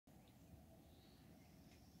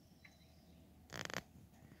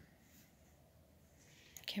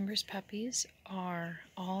Kimber's puppies are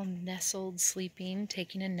all nestled, sleeping,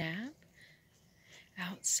 taking a nap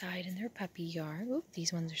outside in their puppy yard. Oop,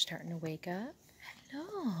 these ones are starting to wake up.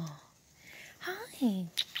 Hello. Hi.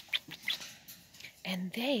 And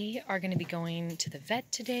they are going to be going to the vet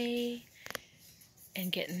today and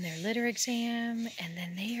getting their litter exam, and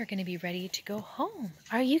then they are going to be ready to go home.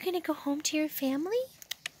 Are you going to go home to your family?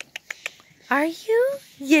 Are you?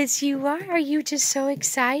 Yes, you are. Are you just so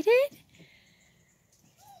excited?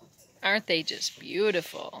 Aren't they just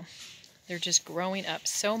beautiful? They're just growing up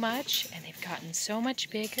so much, and they've gotten so much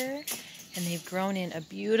bigger, and they've grown in a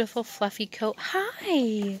beautiful fluffy coat.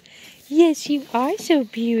 Hi! Yes, you are so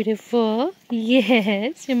beautiful.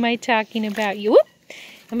 Yes. Am I talking about you? Whoop.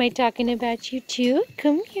 Am I talking about you too?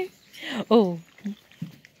 Come here. Oh.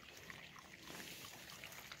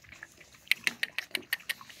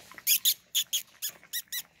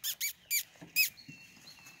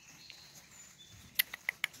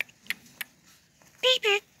 Beep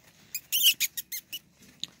beep.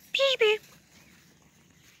 Beep beep.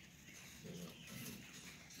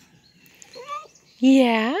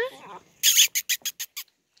 Yeah?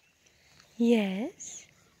 Yes.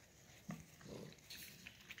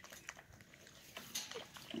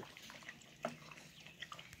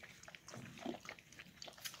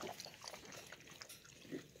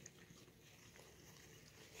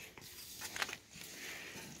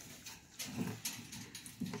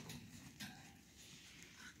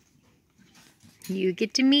 You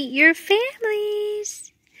get to meet your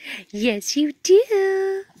families. Yes, you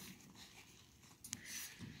do.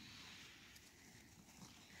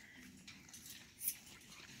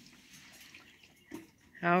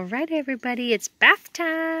 All right, everybody, it's bath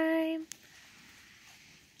time.